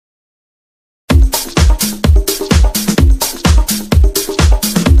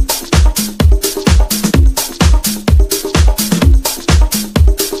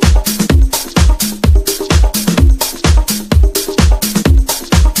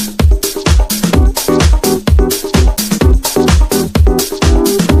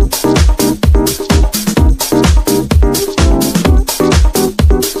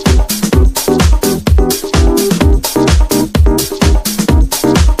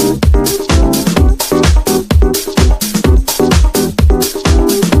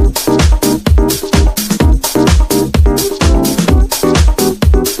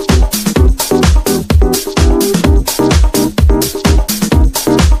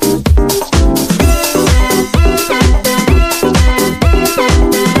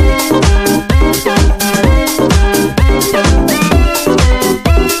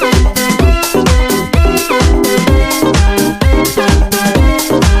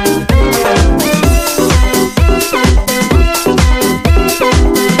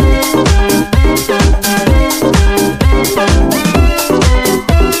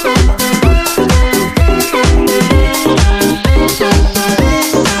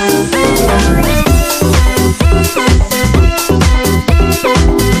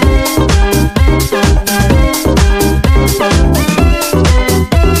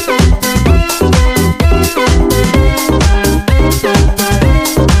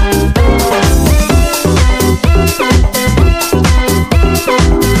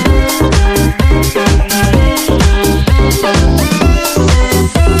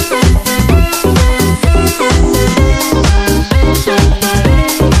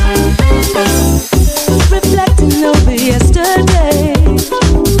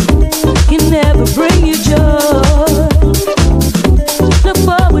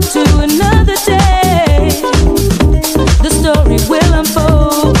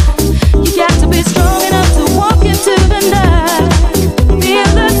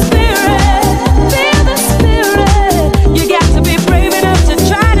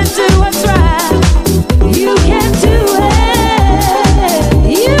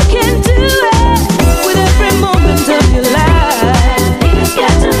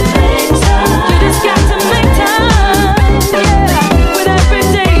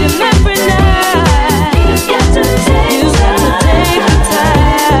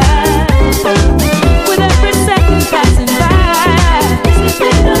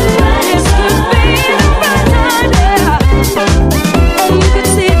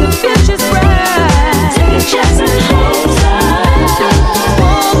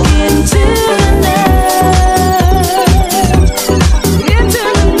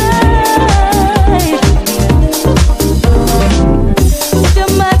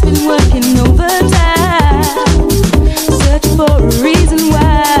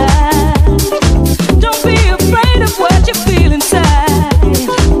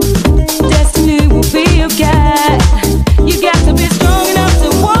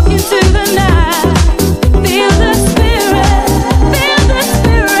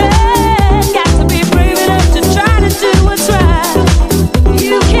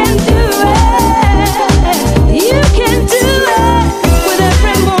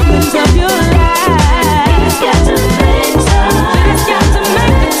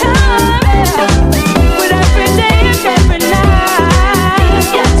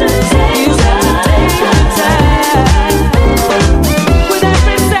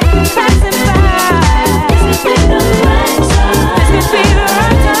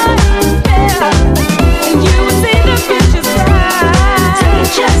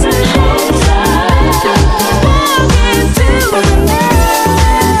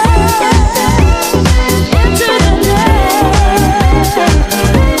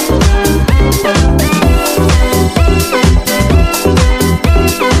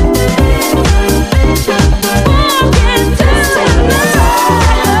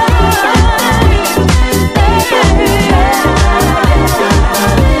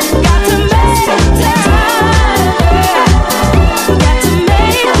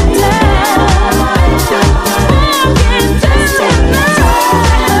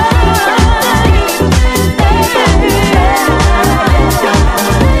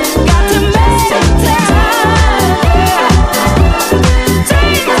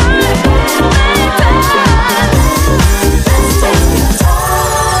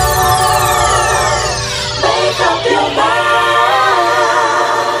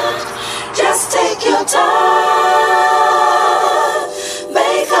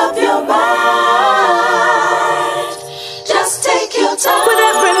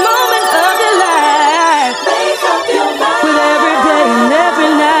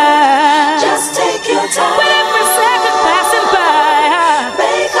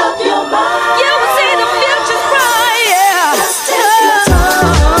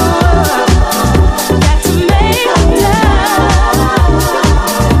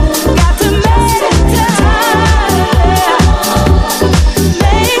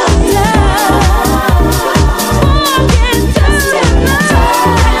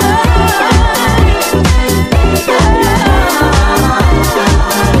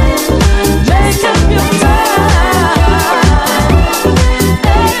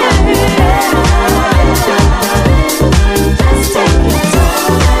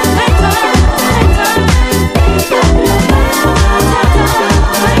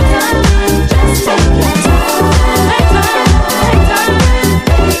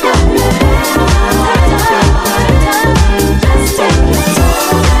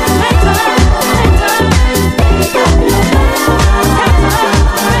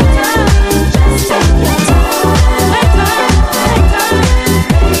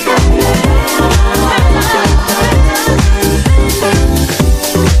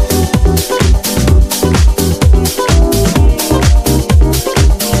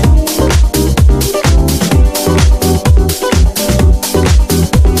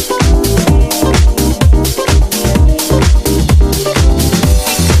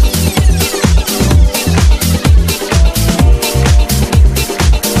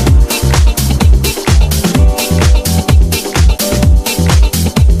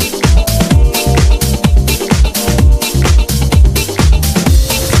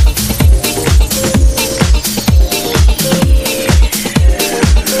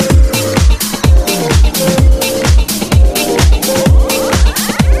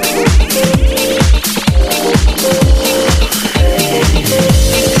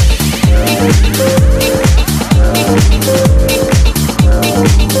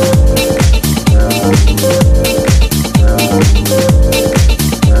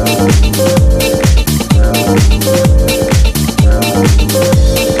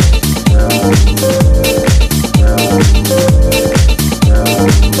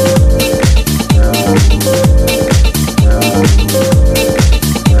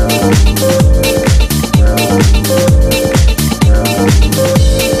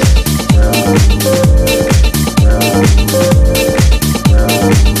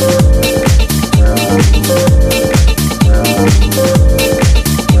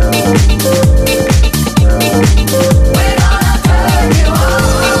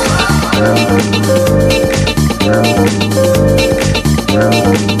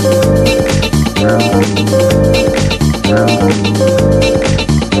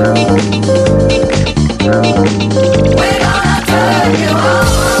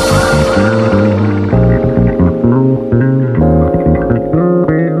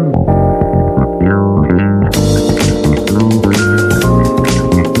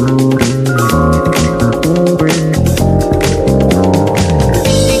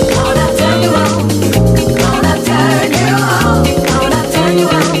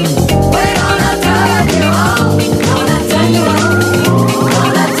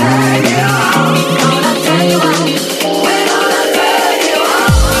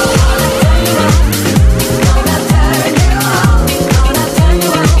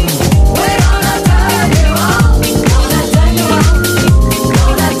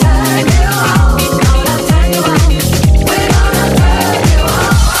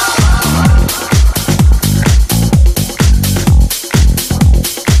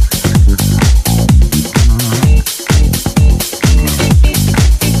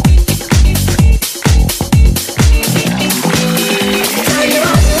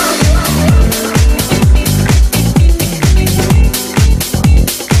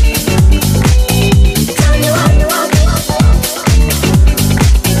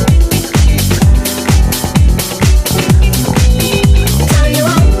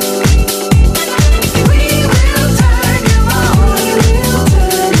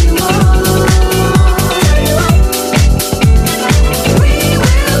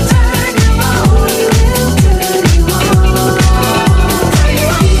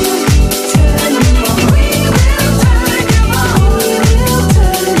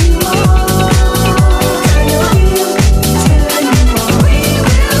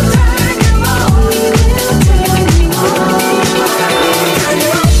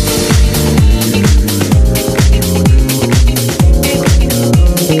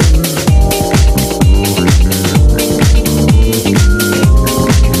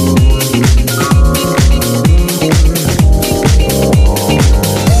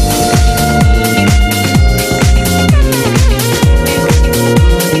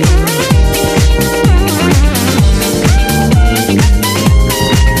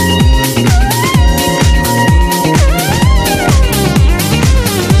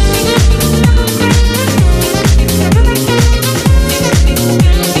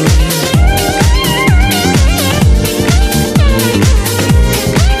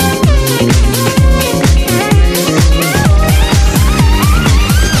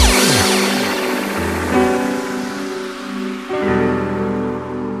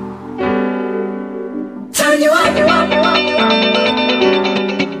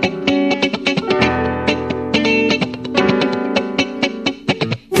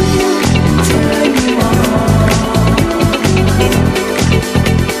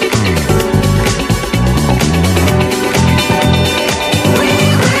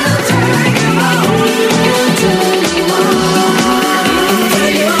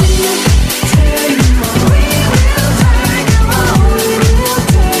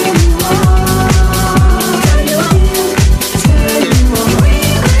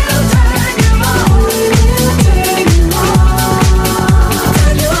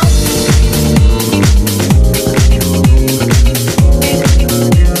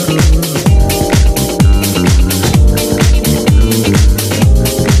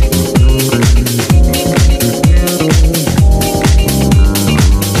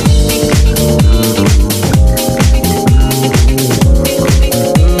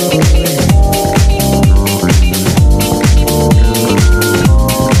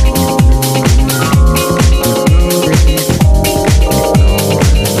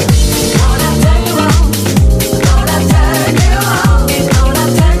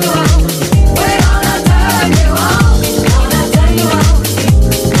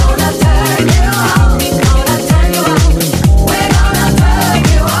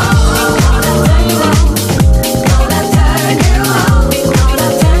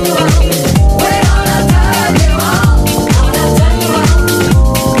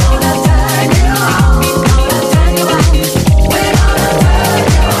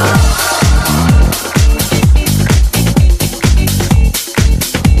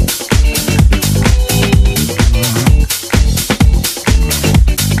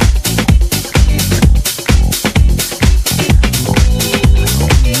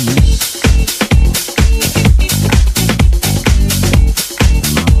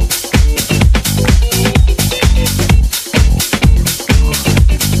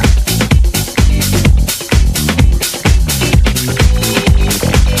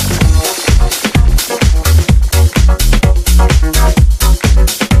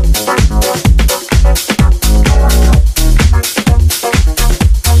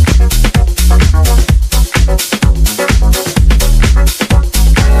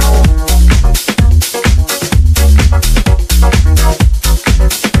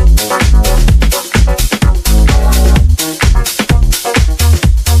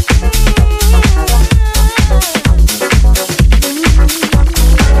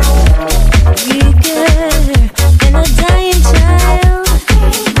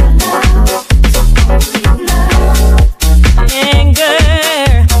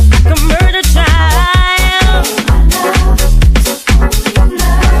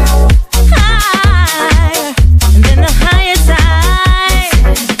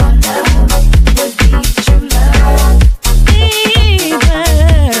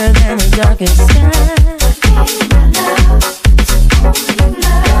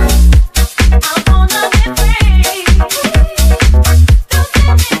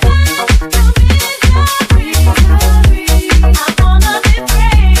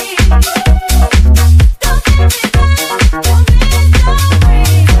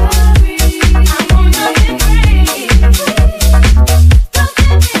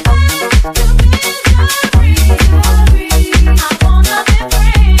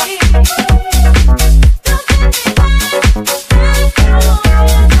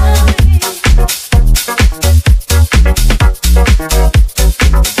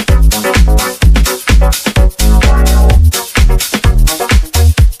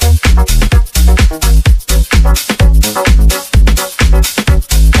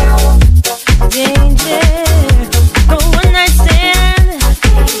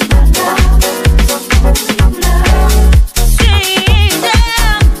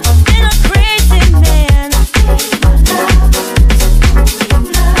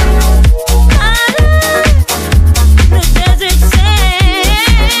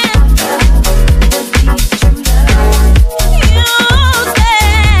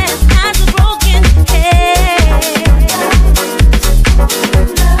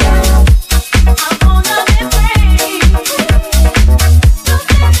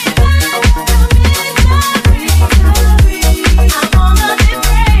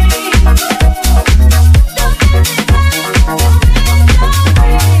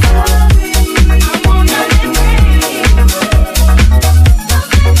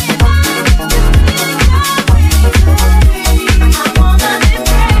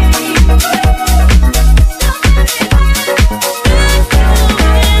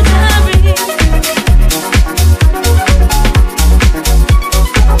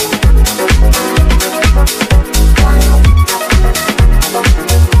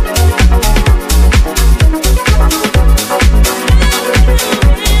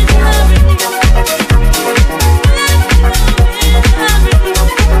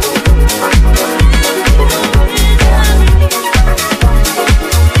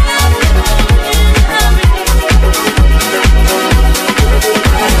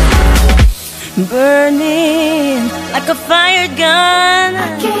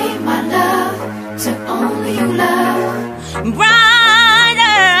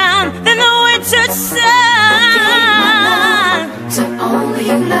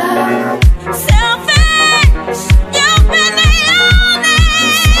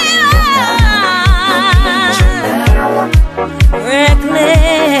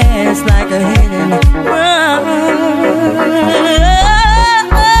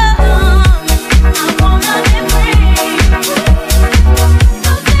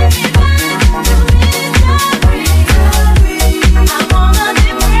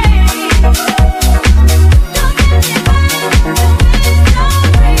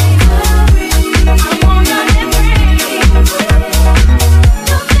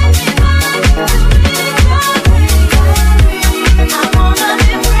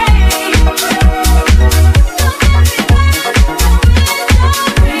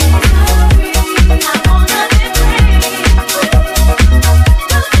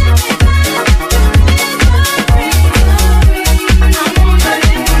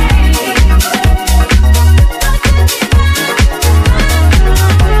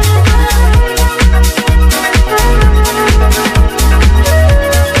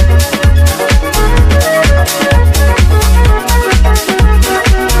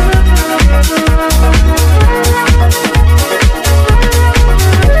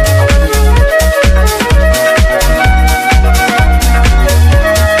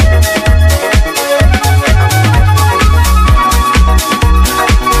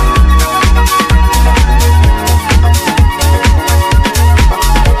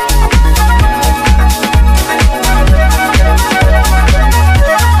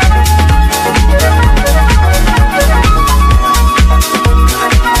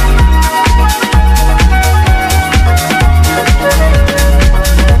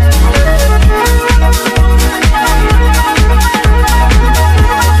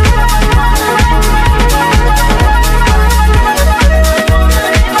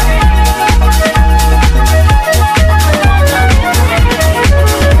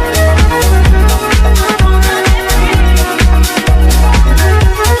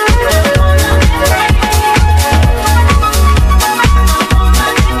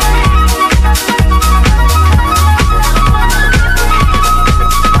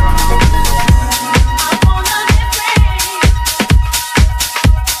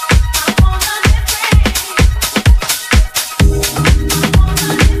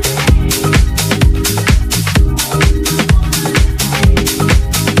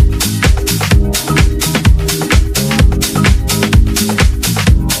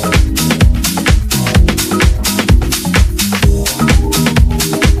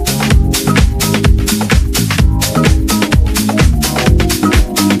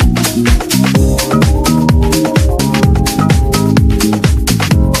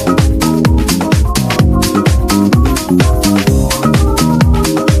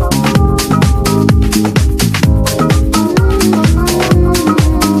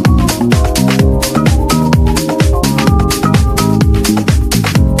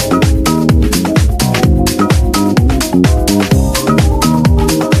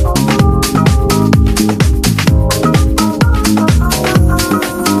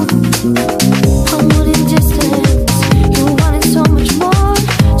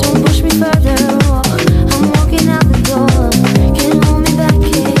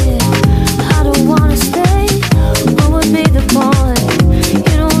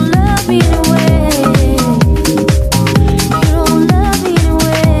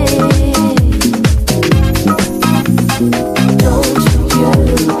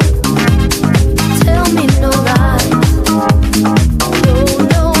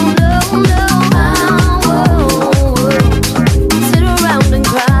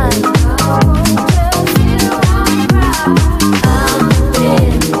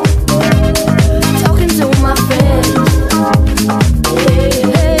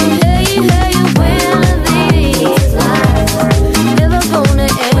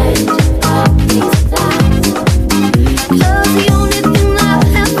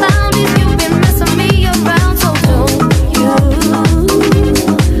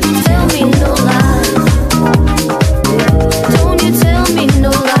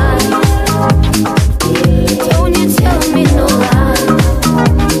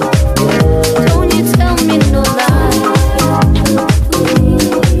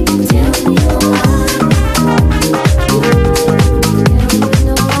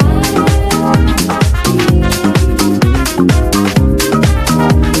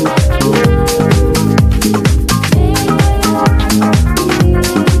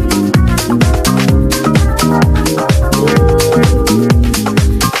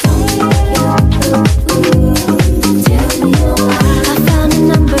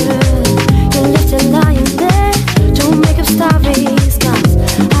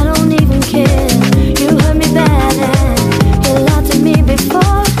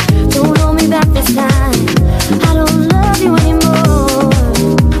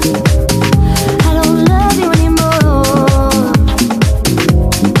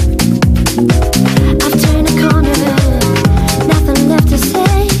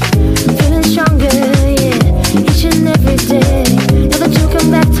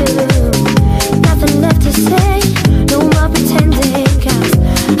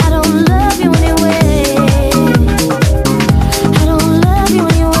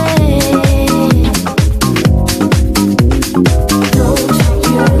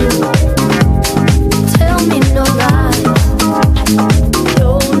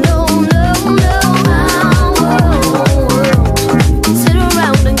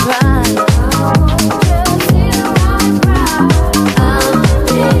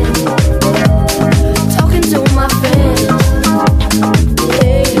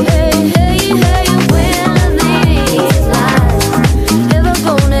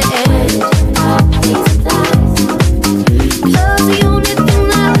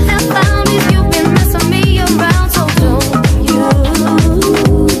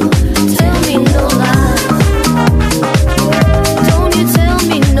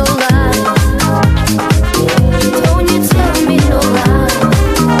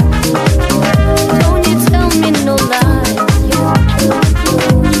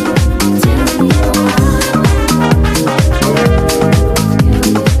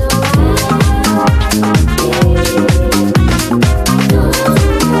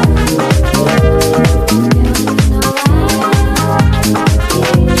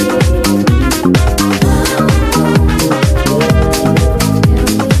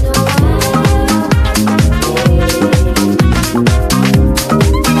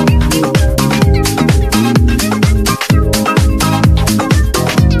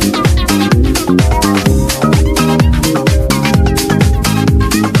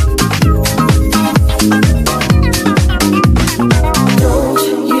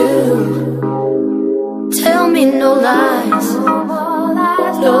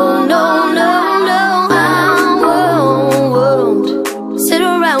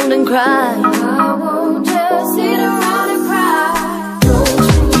cry. I won't just sit around and cry. Don't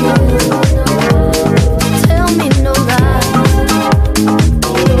you tell me no lies.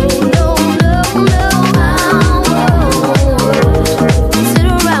 No, no, no, I won't sit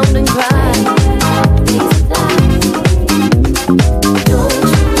around and cry. Don't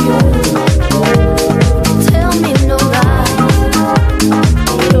you tell me no lies.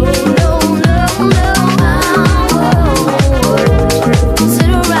 No, no, no, no, I won't sit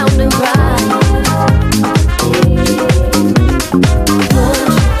around and cry.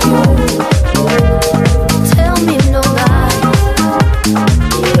 Tell me no lies.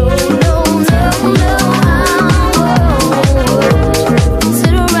 No, no, no, no, I won't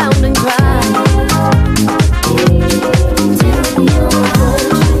sit around and cry.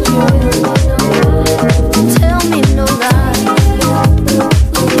 Tell me no lies. No,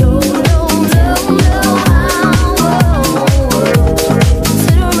 no, no, no, I won't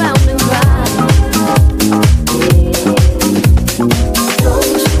sit around and cry.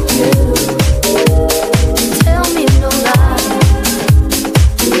 Tell me no lies.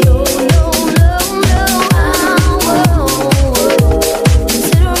 No, no, no, no, I won't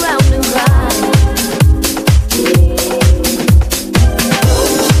sit around and cry.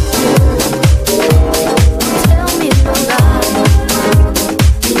 Tell me no lies. Tell me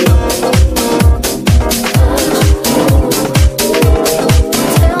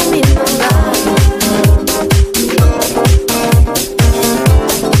no lies.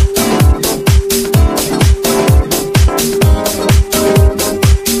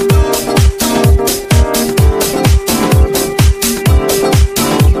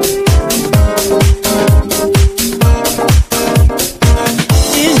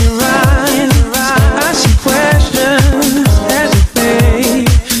 In your eyes, I see questions as if they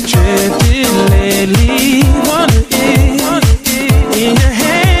drifted lately. Wonder if in your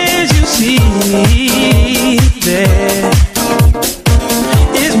hands you see there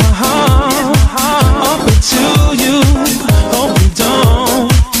is my heart offered to you. Hope you don't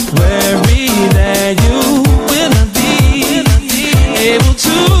worry that you will not be able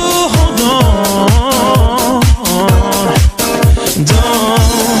to hold on. Don't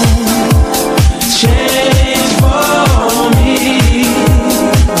change for me.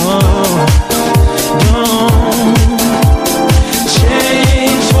 Oh, don't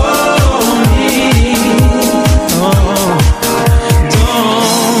change for me. Oh, don't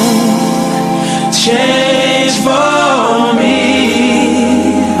change for me.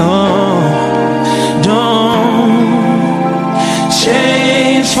 Oh, don't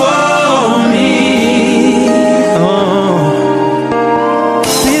change for me. Oh.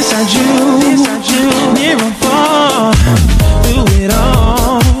 Beside you, near or far, through it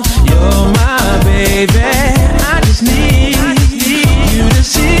all, you're my baby. I just need you to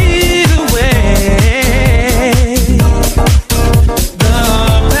see the way. The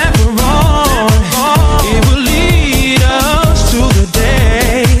path we're on, it will lead us to the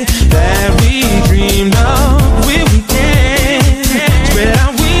day that we dreamed of, where we can spread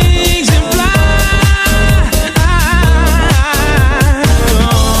our wings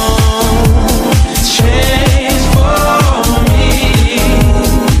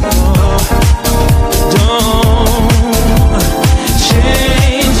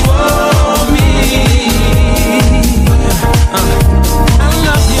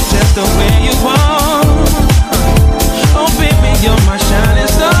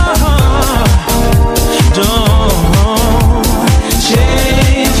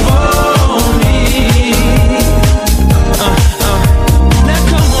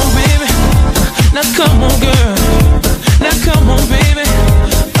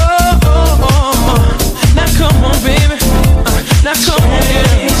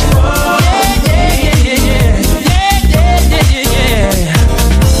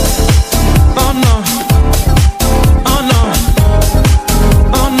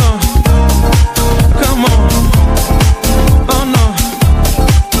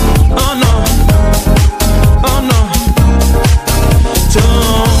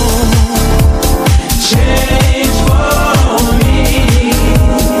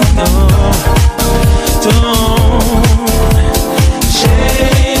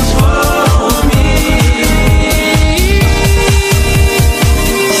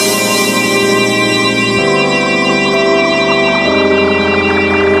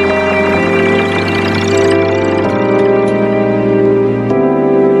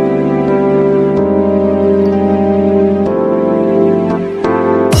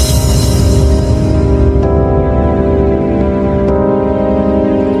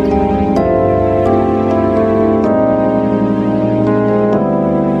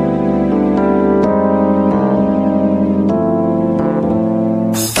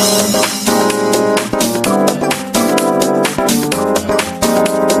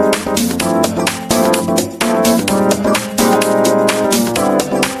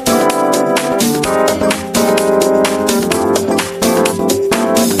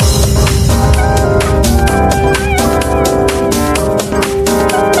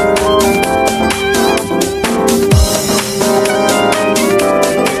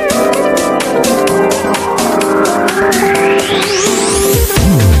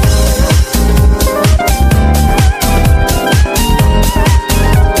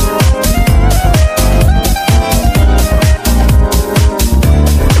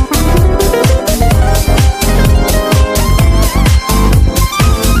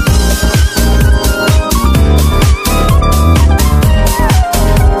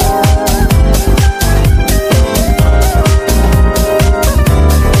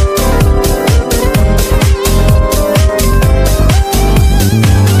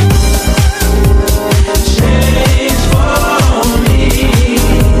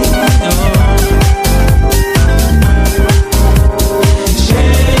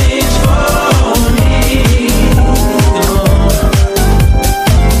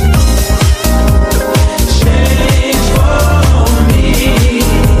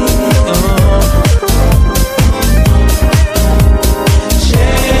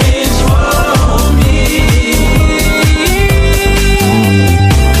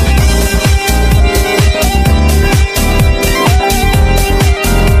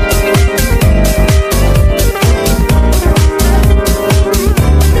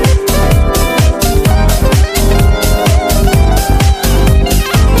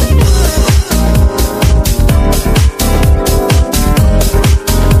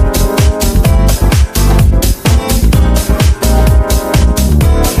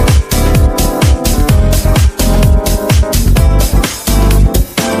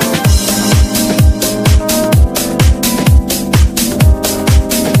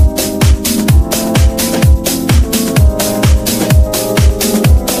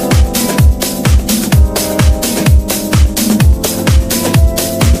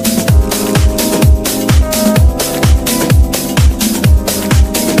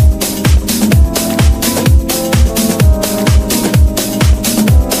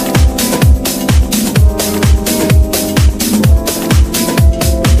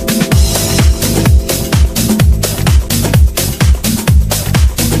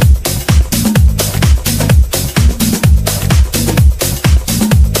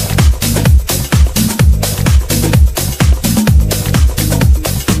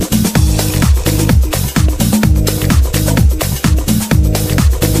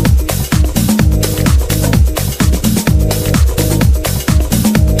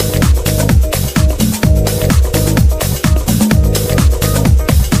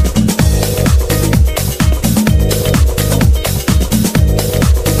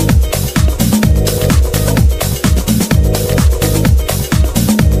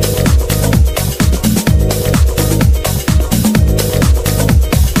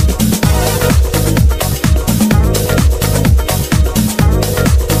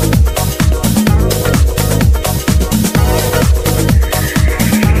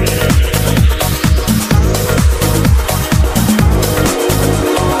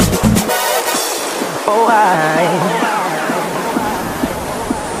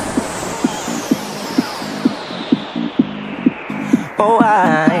Oh,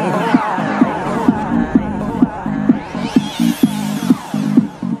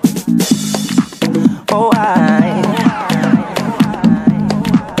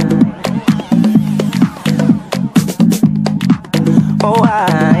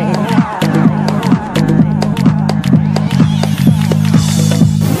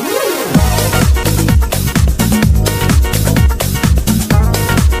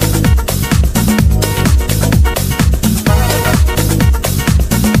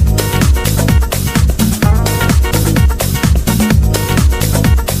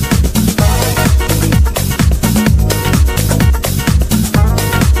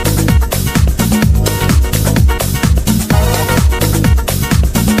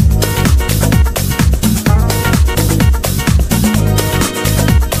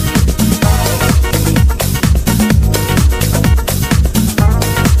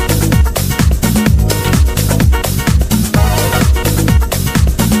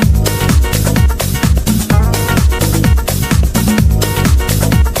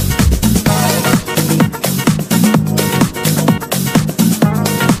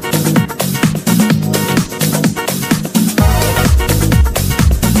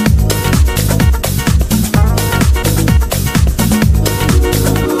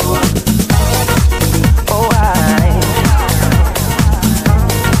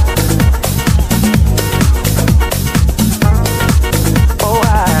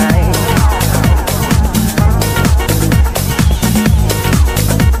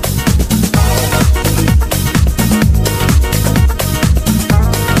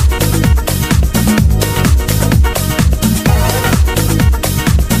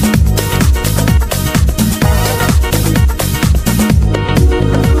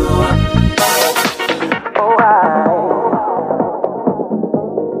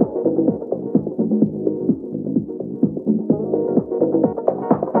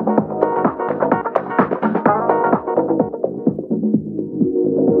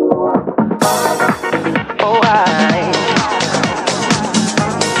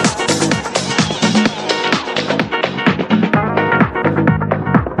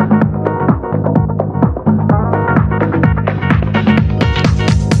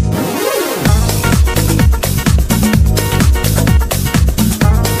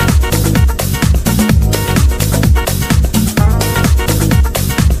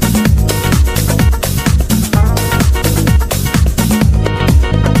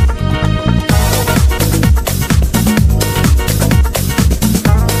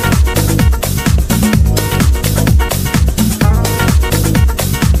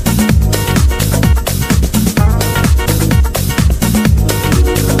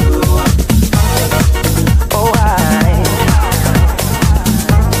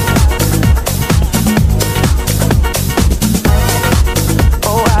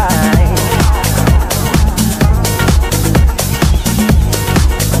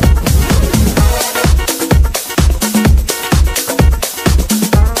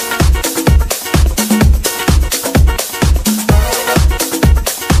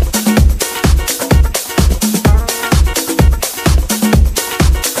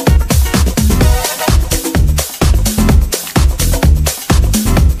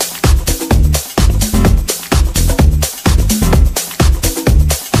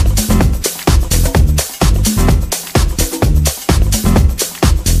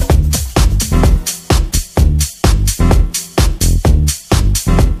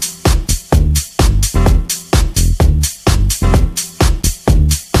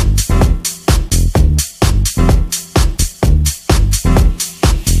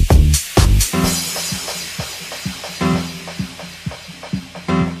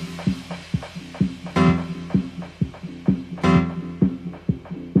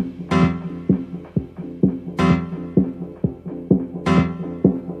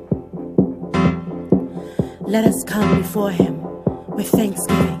 Let us come before him with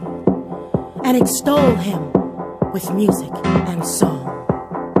thanksgiving and extol him with music and song.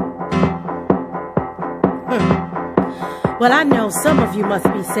 Well, I know some of you must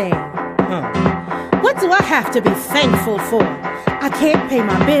be saying, what do I have to be thankful for? I can't pay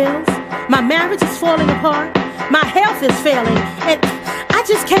my bills, my marriage is falling apart, my health is failing, and I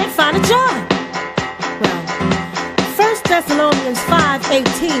just can't find a job. Well, 1 Thessalonians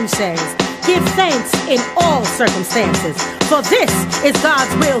 5:18 says, give thanks in all circumstances, for this is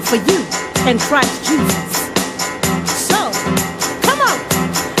God's will for you in Christ Jesus. So, come on,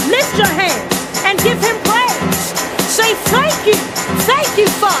 lift your hands and give him praise. Say thank you,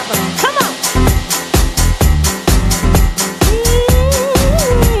 Father. Come on.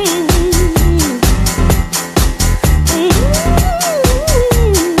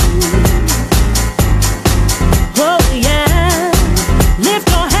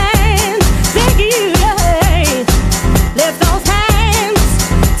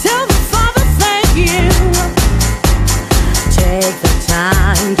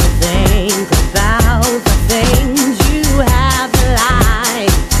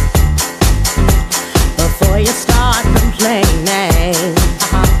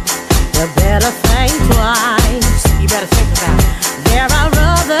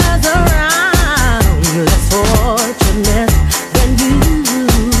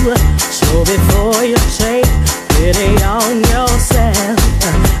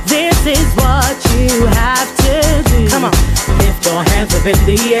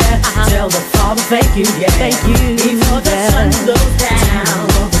 yeah. Tell the Father thank you, yeah. Thank you. Before the sun goes down,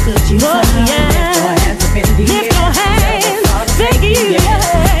 all the good you Oh, find. yeah. Lift your hands up in the air. Lift your hands. Tell the Father Thank you, yeah.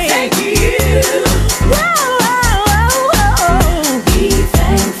 Thank you. Whoa, whoa, whoa. Be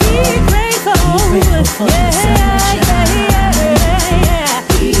thankful. Be grateful. Be grateful for the sunshine. Yeah.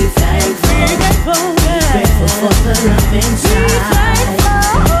 Be thankful. Be grateful, Be grateful for the love Be inside.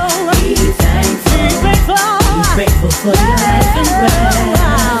 thankful. Be thankful. Be grateful. Be grateful for your life and breath.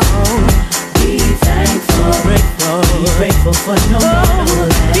 Be thankful. Be grateful for no more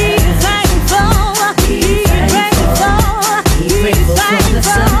lack. Be thankful. Be grateful. Be grateful for the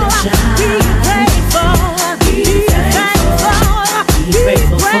sun that shines. Be grateful. Be thankful. Be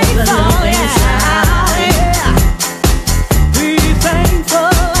grateful for the love inside. Yeah. Be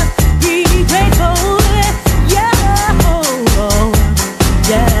thankful. Be grateful. Yeah. Oh,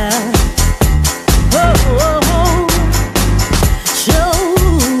 yeah. Oh. Show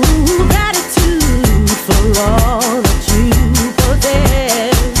gratitude for all that you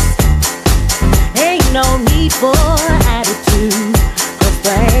possess. Ain't no need for attitude, 'cause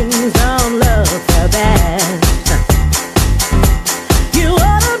things don't look the best. You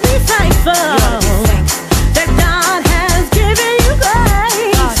ought to be thankful that God has given you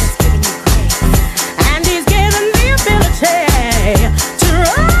grace. And He's given the ability to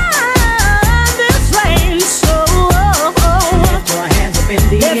run this race. So Lift your hands up in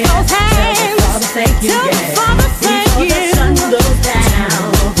the Lift air. those hands. Tell the Father thank you, Tell the yeah. Father thank Before you. the sun goes down,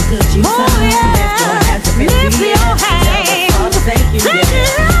 all the good you Oh, find. yeah. Lift your hands up in Lift the your air. Tell the hands. Father thank you, Thank yeah. you.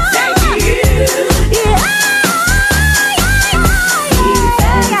 Thank you.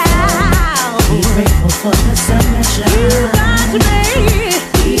 Be grateful for the sun that shines.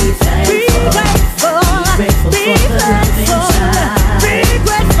 Be thankful. Be grateful for the love inside. Be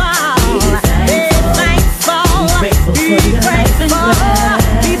grateful for your life and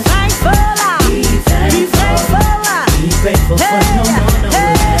breath. Be thankful. Be grateful for no more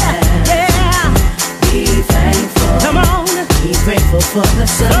lack. Be thankful. Come on. Be grateful for the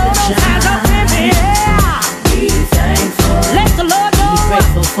sun Throw that those hands up in the shines. air. Be thankful. Let the Lord Be know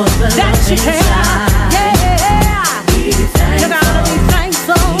grateful for the that love you care. inside. Yeah. Be You thankful. gotta be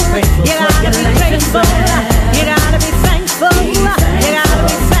thankful. grateful You for gotta your be life and grateful. breath. You gotta be thankful. Be You gotta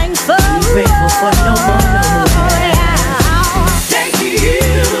be thankful. Be grateful for no more lack. Yeah. Thank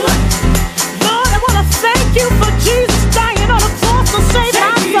you. Lord, I wanna thank you for Jesus dying on the cross to save my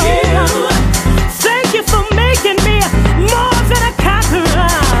Thank soul. you. Thank you for making me more than a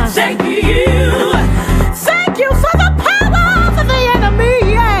conqueror. Thank you. Thank you for the power of the enemy.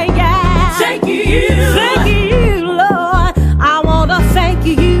 Yeah. Thank you. Thank you, Lord. I wanna thank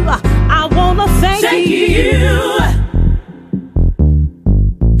you. I wanna thank Thank you. you.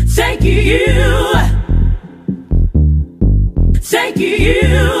 Thank you. Thank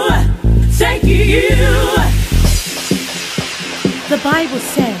you. Thank you. The Bible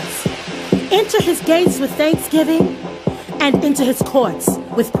says, enter his gates with thanksgiving and into his courts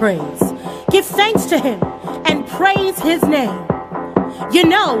with praise. Give thanks to him and praise his name. You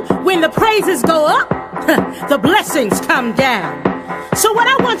know, when the praises go up, the blessings come down. So what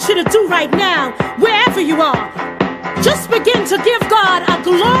I want you to do right now, wherever you are, just begin to give God a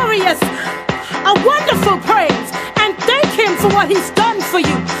glorious, a wonderful praise, and thank him for what he's done for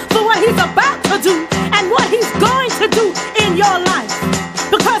you, for what he's about to do, and what he's going to do in your life.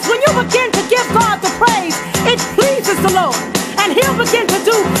 Because when you begin to give God the praise, it pleases the Lord, and he'll begin to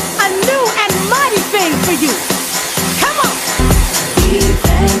do a new and mighty thing for you. Come on. Be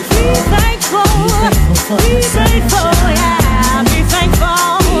thankful. Be thankful. for Be the sun grateful. that Yeah. Be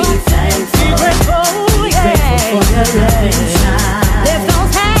thankful. Be thankful. Be grateful. Yeah. Grateful for your love inside. Lift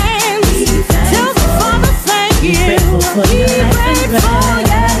those hands. Be thankful. Tell the Father thank Be you. grateful for Be your life and grateful. breath.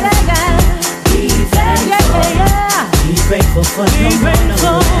 Yeah, yeah, yeah. Be thankful. Yeah. Be grateful for Be no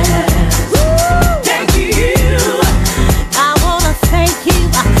grateful. more lack. Woo. Thank you. I wanna thank you.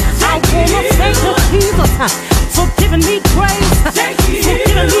 I Thank wanna you. thank you, Jesus, for giving me grace, Thank for you.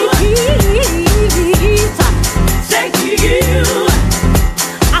 giving me peace. Thank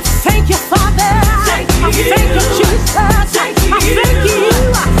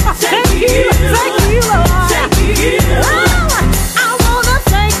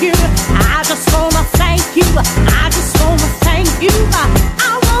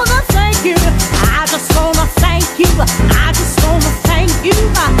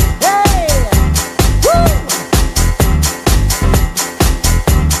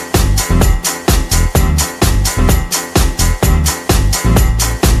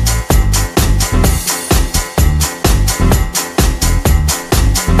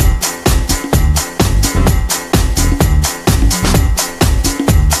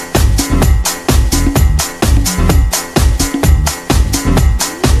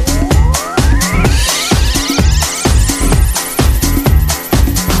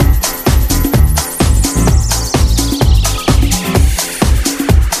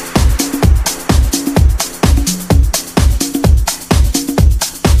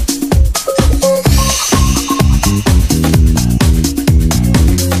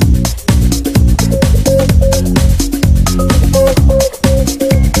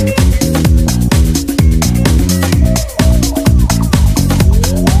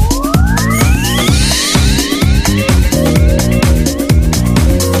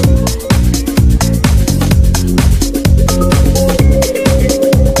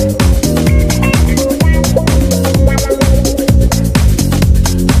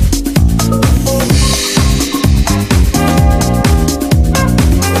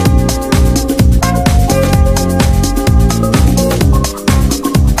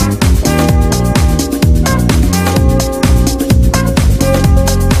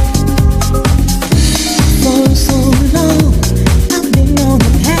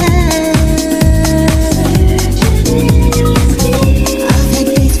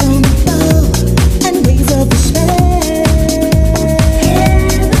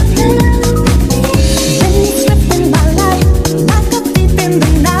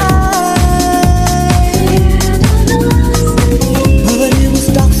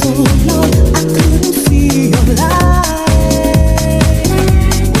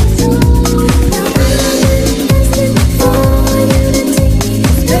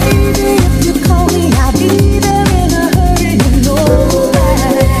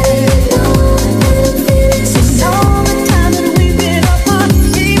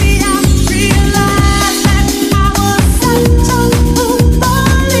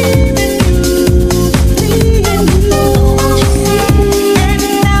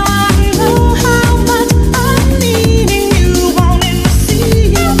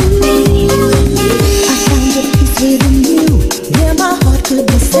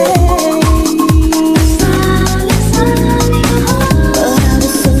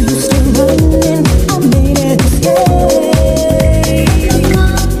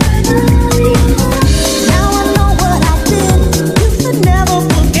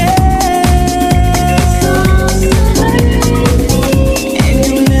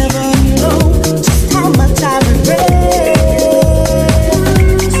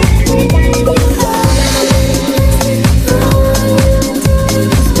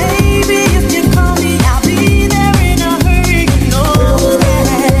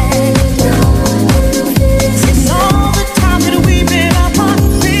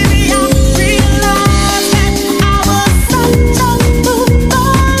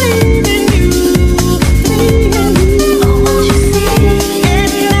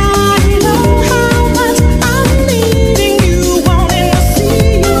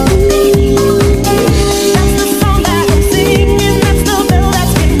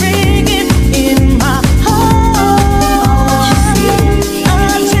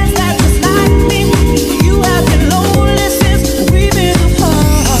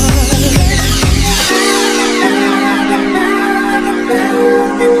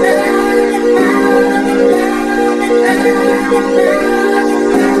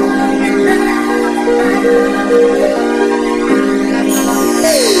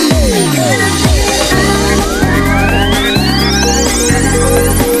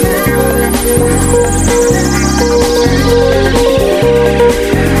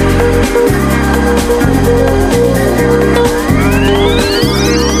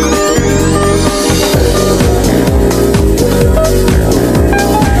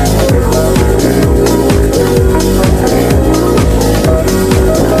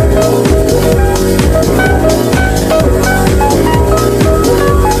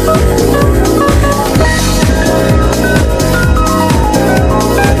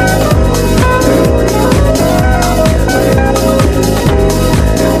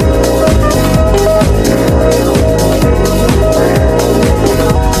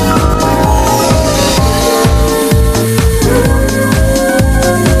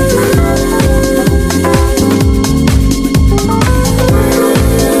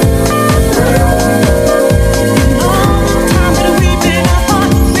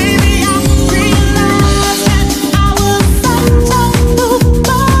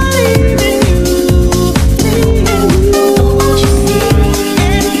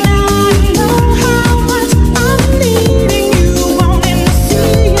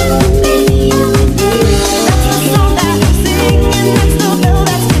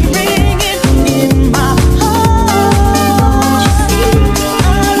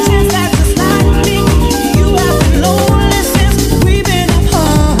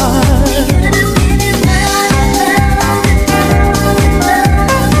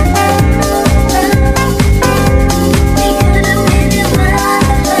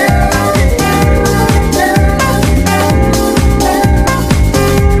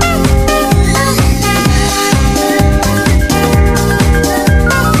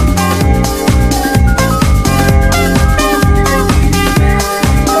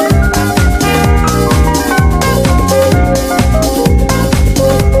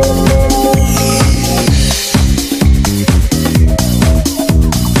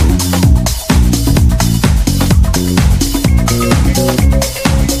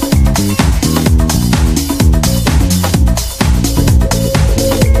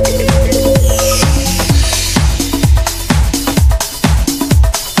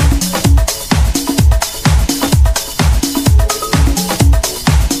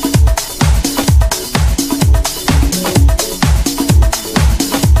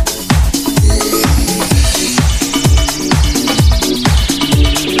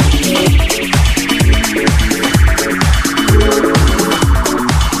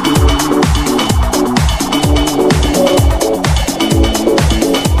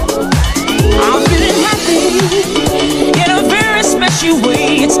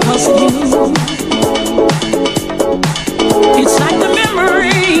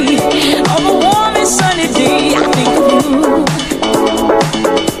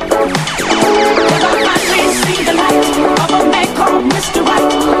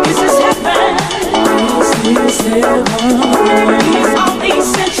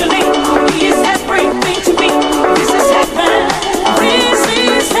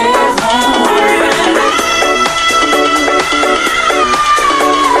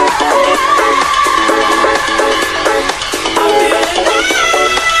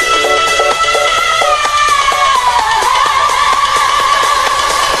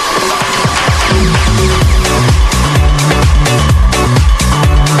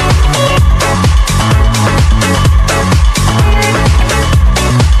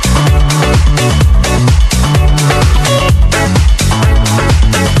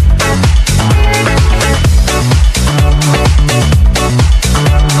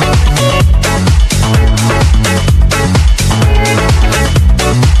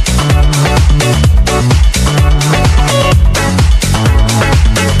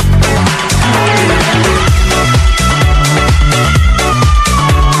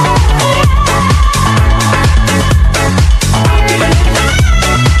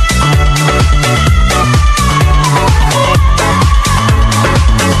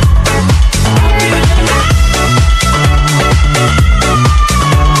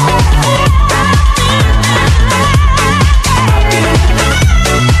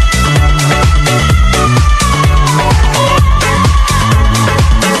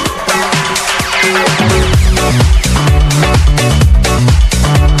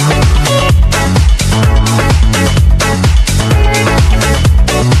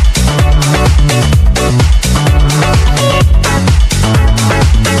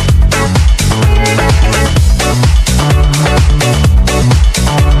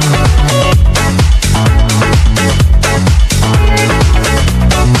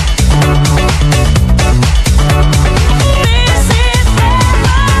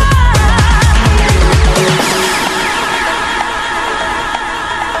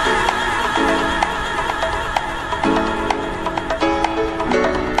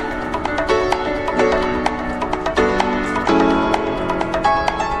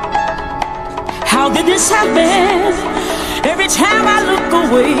this happen. Every time I look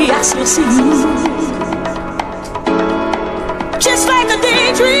away, I still see you. Just like a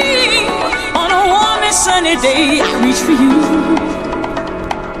daydream on a warm and sunny day, I reach for you.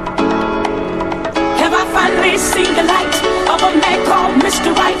 Have I finally seen the light of a man called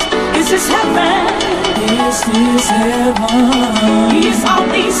Mr. Right? Is this heaven? This is heaven. He is all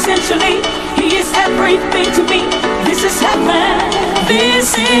essentially. He is everything to me. This is heaven.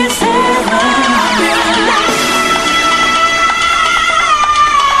 This is heaven.